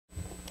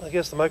I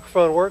guess the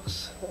microphone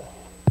works.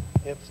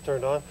 Yep, it's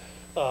turned on.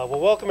 Well,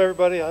 welcome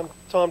everybody. I'm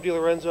Tom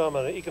DiLorenzo. I'm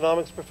an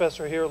economics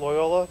professor here at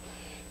Loyola,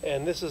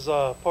 and this is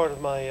part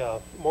of my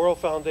Moral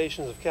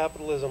Foundations of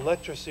Capitalism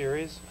lecture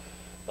series,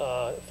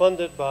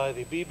 funded by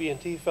the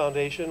BB&T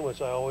Foundation,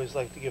 which I always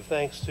like to give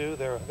thanks to.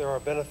 They're our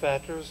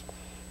benefactors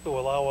who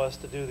allow us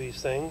to do these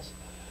things.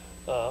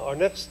 Our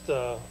next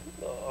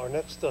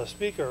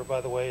speaker, by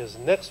the way, is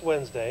next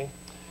Wednesday.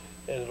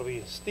 And it'll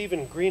be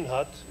Stephen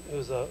Greenhut,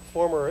 who's a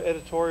former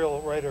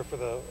editorial writer for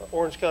the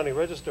Orange County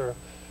Register,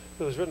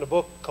 who has written a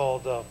book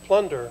called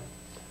Plunder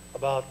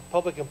about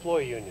public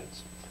employee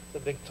unions. It's a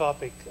big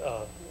topic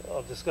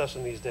of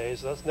discussion these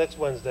days. So that's next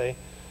Wednesday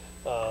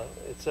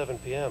at 7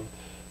 p.m.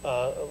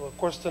 Of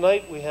course,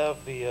 tonight we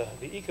have the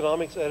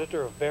economics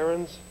editor of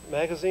Barron's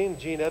magazine,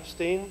 Gene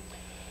Epstein.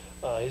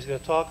 He's going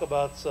to talk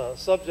about a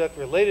subject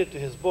related to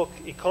his book,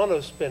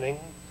 Econospinning,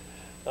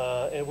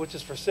 and which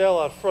is for sale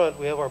out front.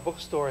 We have our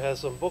bookstore, has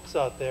some books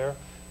out there,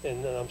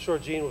 and I'm sure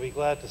Gene will be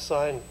glad to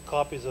sign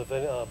copies of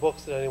any,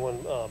 books that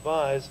anyone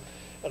buys.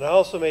 And I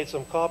also made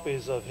some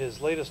copies of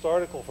his latest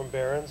article from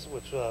Barron's,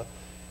 which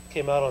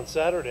came out on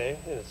Saturday,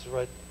 and it's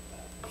right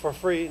for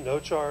free,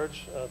 no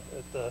charge,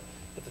 at the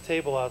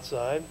table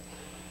outside.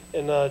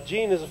 And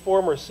Gene is a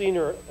former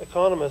senior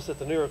economist at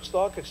the New York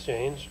Stock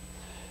Exchange,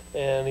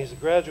 and he's a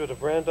graduate of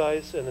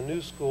Brandeis and the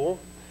New School.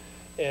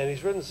 And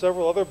he's written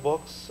several other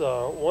books.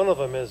 One of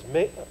them is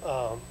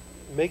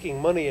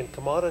Making Money in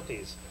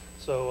Commodities.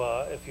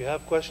 So if you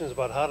have questions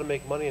about how to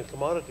make money in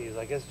commodities,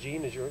 I guess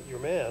Gene is your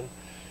man.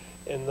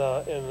 And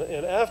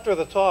after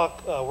the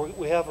talk,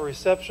 we have a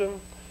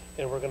reception,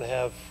 and we're going to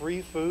have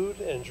free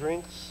food and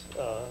drinks.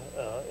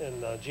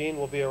 And Gene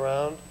will be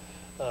around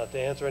to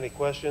answer any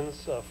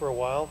questions for a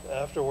while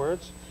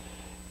afterwards.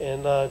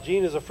 And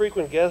Gene is a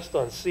frequent guest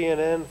on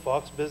CNN,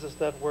 Fox Business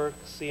Network,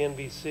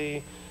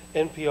 CNBC,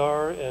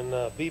 NPR, and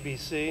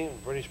BBC,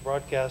 British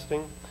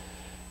Broadcasting.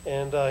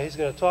 And he's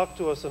going to talk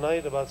to us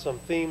tonight about some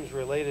themes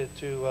related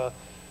to,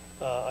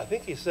 I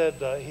think he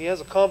said he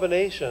has a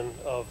combination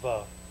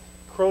of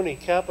crony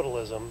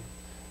capitalism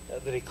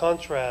that he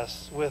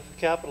contrasts with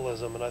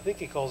capitalism, and I think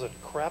he calls it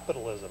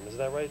crapitalism. Is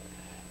that right?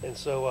 And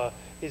so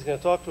he's going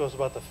to talk to us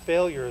about the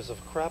failures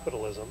of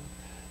crapitalism,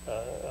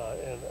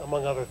 and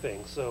among other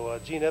things. So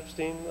Gene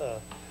Epstein,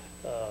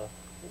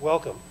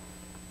 welcome.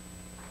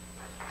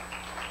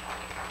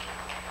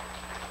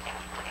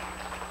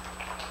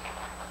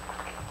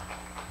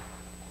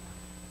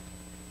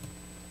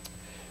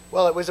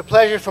 Well, it was a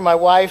pleasure for my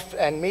wife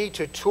and me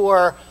to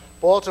tour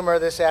Baltimore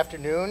this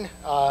afternoon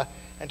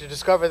and to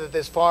discover that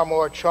there's far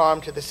more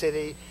charm to the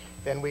city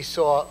than we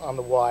saw on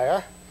the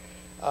wire.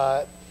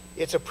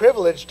 It's a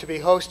privilege to be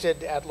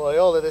hosted at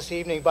Loyola this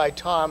evening by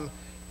Tom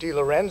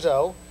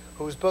DiLorenzo,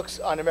 whose books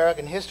on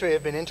American history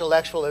have been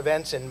intellectual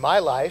events in my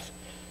life.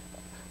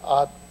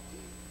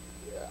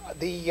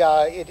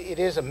 It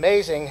is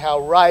amazing how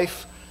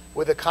rife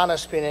with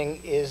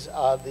econospinning is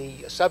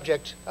the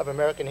subject of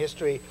American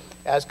history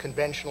as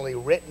conventionally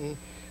written.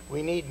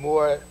 We need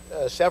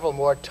several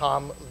more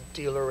Tom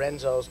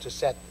DiLorenzos to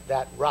set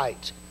that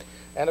right.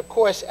 And of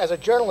course, as a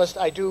journalist,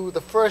 I do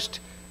the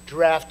first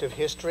draft of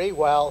history,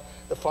 while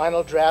the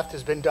final draft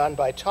has been done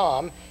by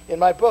Tom. In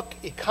my book,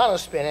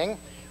 Econospinning,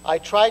 I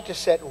tried to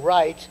set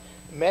right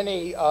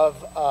many of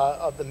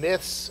the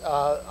myths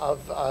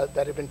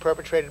that have been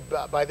perpetrated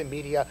by the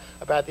media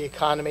about the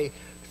economy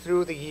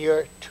through the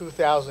year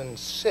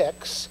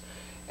 2006.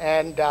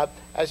 And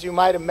as you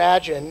might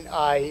imagine,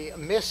 I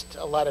missed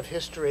a lot of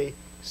history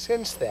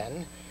since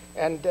then.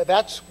 And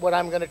that's what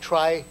I'm going to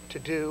try to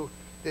do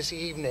this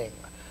evening.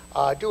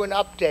 Do an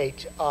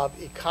update of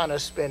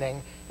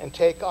econospinning and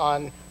take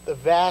on the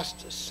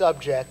vast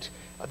subject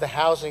of the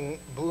housing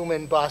boom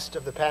and bust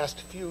of the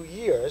past few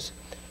years,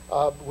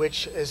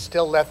 which has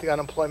still left the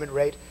unemployment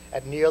rate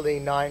at nearly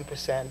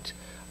 9%,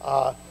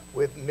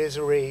 with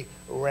misery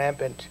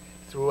rampant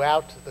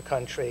throughout the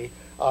country.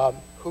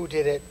 Who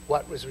did it?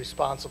 What was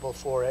responsible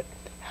for it?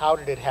 How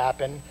did it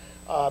happen?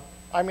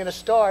 I'm going to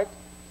start.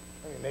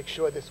 Let me make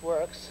sure this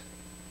works.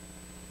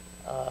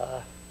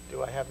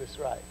 Do I have this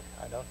right?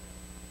 I don't.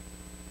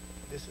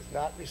 This is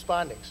not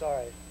responding.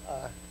 Sorry.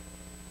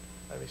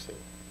 Let me see.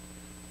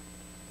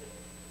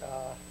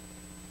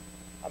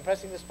 I'm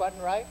pressing this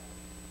button right?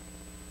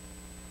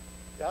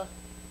 Yeah?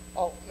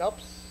 Oh, nope.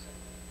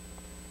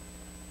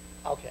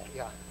 Okay,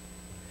 yeah.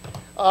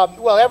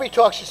 Well, every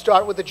talk should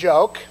start with a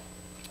joke.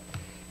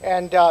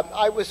 And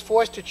I was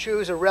forced to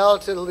choose a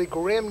relatively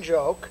grim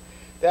joke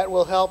that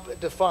will help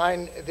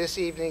define this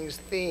evening's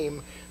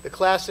theme, the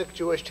classic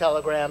Jewish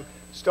telegram,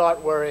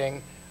 start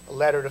worrying, a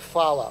letter to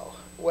follow.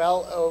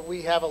 Well,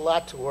 we have a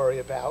lot to worry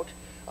about,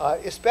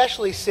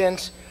 especially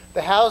since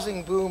the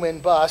housing boom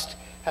and bust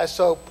has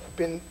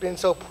been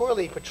so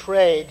poorly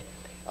portrayed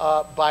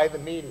by the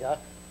media.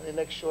 Let me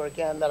make sure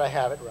again that I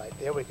have it right.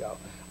 There we go.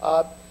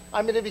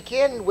 I'm going to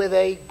begin with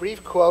a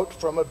brief quote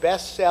from a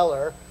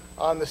bestseller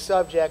on the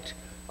subject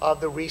of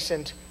the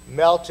recent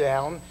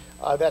meltdown.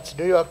 That's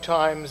New York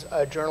Times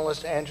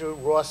journalist Andrew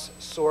Ross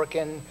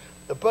Sorkin.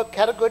 The book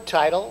had a good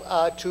title,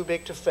 Too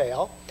Big to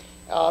Fail.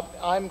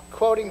 I'm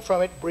quoting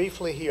from it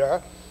briefly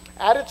here.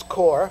 At its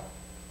core,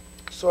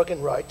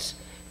 Sorkin writes,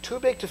 "Too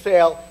Big to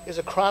Fail is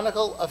a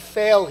chronicle of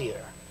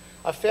failure,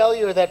 a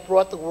failure that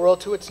brought the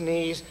world to its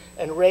knees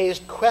and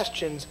raised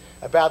questions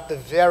about the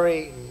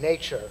very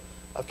nature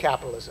of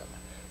capitalism."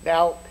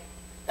 Now,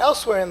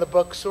 elsewhere in the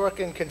book,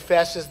 Sorkin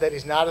confesses that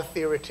he's not a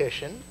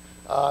theoretician,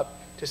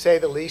 to say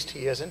the least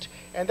he isn't,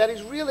 and that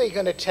he's really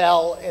going to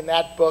tell in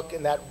that book,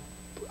 in that,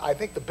 I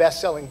think, the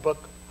best-selling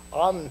book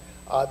on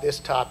this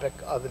topic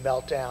of the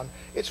meltdown,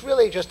 it's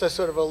really just a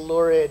sort of a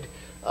lurid,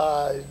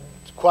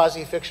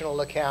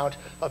 quasi-fictional account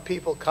of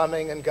people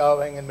coming and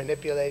going and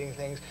manipulating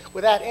things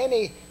without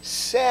any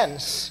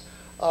sense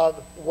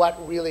of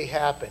what really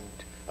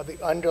happened, of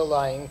the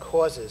underlying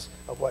causes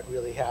of what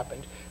really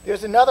happened.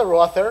 There's another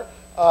author,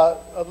 a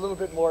little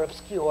bit more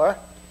obscure.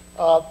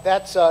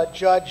 That's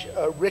Judge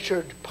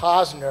Richard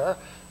Posner,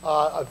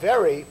 a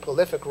very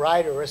prolific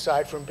writer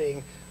aside from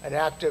being an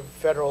active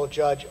federal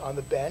judge on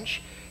the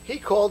bench. He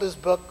called his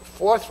book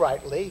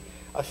forthrightly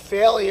A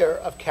Failure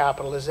of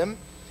Capitalism,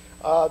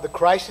 The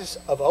Crisis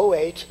of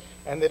 '08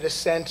 and the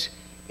Descent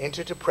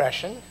into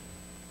Depression.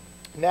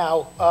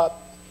 Now,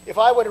 if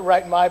I were to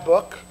write my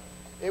book,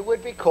 it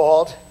would be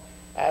called,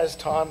 as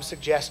Tom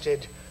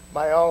suggested,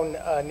 my own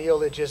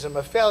neologism,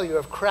 A Failure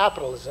of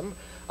Crapitalism.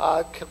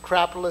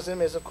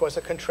 Crapitalism is, of course,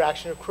 a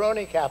contraction of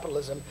crony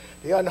capitalism,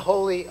 the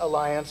unholy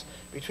alliance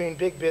between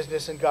big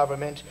business and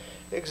government.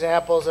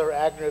 Examples are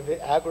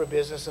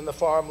agribusiness and the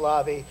farm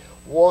lobby,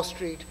 Wall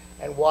Street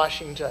and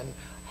Washington.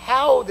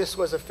 How this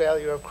was a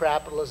failure of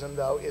capitalism,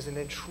 though, is an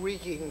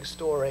intriguing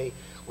story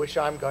which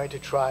I'm going to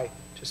try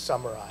to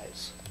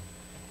summarize.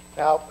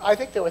 Now, I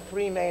think there were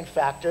three main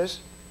factors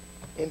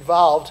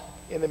involved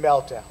in the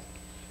meltdown.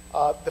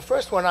 The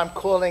first one I'm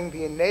calling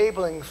the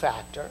enabling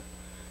factor.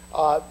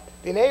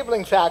 The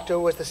enabling factor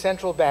was the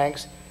central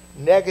bank's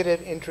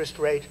negative interest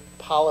rate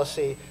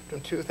policy from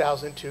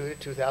 2002 to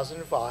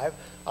 2005.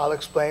 I'll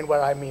explain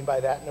what I mean by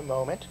that in a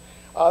moment.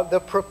 The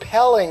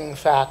propelling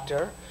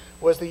factor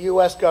was the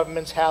US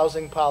government's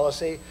housing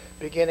policy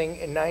beginning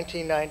in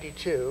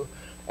 1992.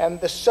 And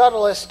the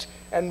subtlest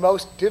and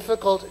most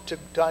difficult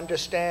to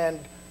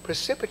understand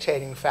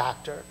precipitating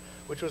factor,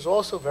 which was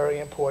also very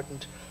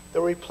important, the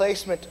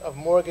replacement of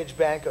mortgage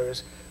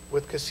bankers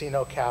with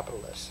casino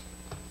capitalists.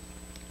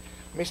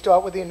 Let me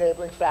start with the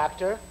enabling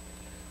factor.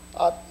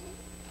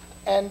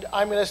 And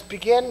I'm going to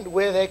begin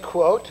with a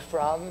quote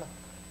from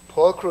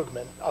Paul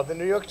Krugman of the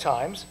New York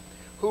Times,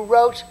 who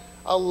wrote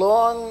a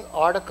long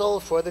article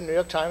for the New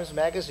York Times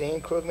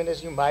Magazine. Krugman,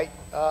 as you might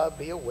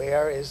be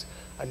aware, is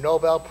a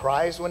Nobel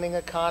Prize-winning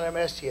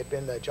economist. He had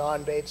been the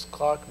John Bates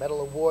Clark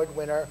Medal Award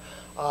winner.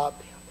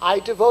 I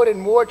devoted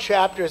more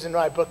chapters in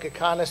my book,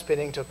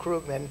 Econospinning, to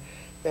Krugman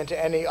than to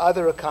any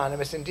other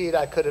economist. Indeed,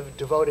 I could have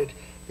devoted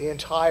the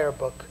entire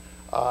book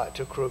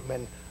to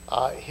Krugman.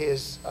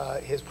 His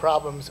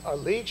problems are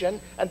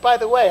legion. And by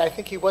the way, I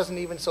think he wasn't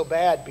even so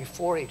bad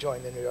before he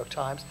joined the New York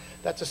Times.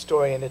 That's a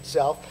story in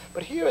itself.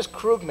 But here is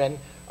Krugman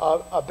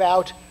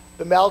about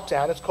the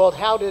meltdown. It's called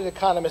How Did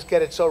Economists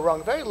Get It So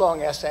Wrong? A very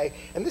long essay.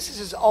 And this is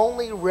his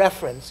only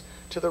reference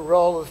to the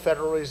role of the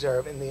Federal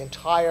Reserve in the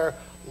entire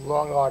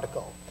long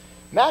article.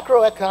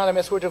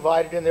 Macroeconomists were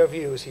divided in their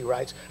views, he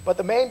writes, but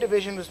the main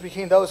division was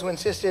between those who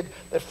insisted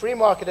that free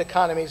market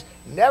economies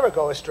never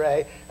go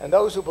astray and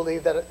those who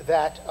believed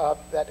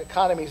that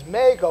economies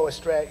may go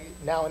astray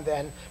now and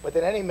then, but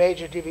that any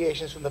major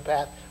deviations from the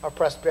path of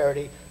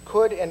prosperity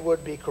could and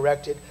would be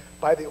corrected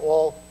by the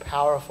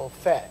all-powerful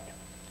Fed.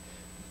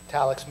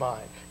 Italics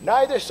mine.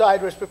 Neither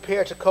side was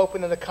prepared to cope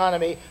in an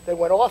economy that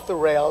went off the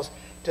rails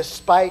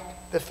despite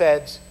the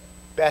Fed's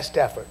best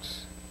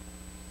efforts.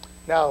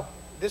 Now,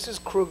 this is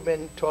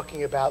Krugman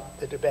talking about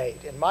the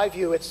debate. In my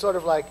view, it's sort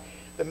of like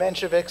the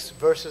Mensheviks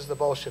versus the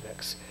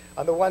Bolsheviks.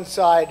 On the one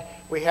side,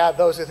 we have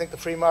those who think the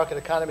free market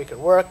economy can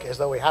work, as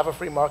though we have a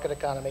free market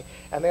economy.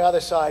 And the other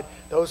side,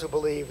 those who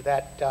believe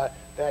that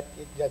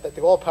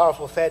the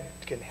all-powerful Fed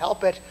can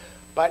help it,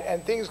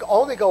 and things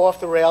only go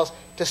off the rails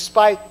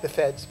despite the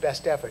Fed's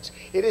best efforts.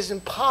 It is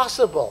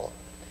impossible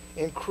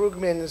in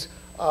Krugman's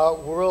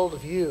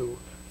worldview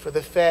for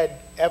the Fed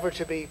ever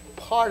to be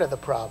part of the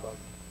problem.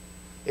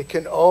 It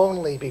can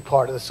only be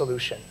part of the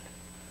solution.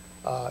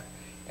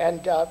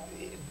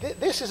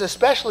 This is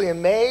especially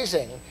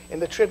amazing in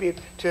the tribute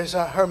to his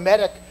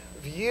hermetic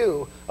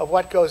view of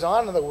what goes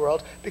on in the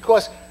world,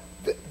 because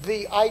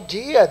the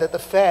idea that the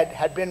Fed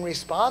had been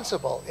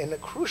responsible in a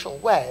crucial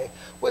way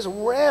was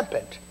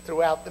rampant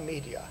throughout the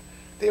media.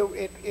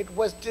 It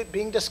was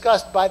being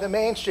discussed by the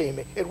mainstream.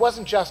 It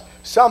wasn't just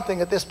something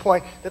at this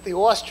point that the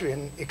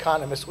Austrian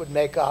economists would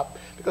make up,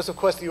 because of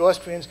course the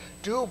Austrians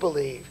do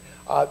believe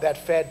that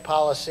Fed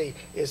policy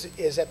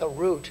is at the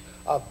root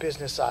of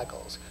business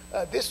cycles.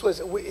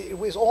 It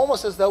was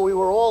almost as though we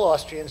were all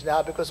Austrians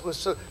now because it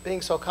was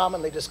being so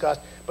commonly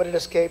discussed, but it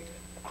escaped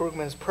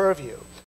Krugman's purview.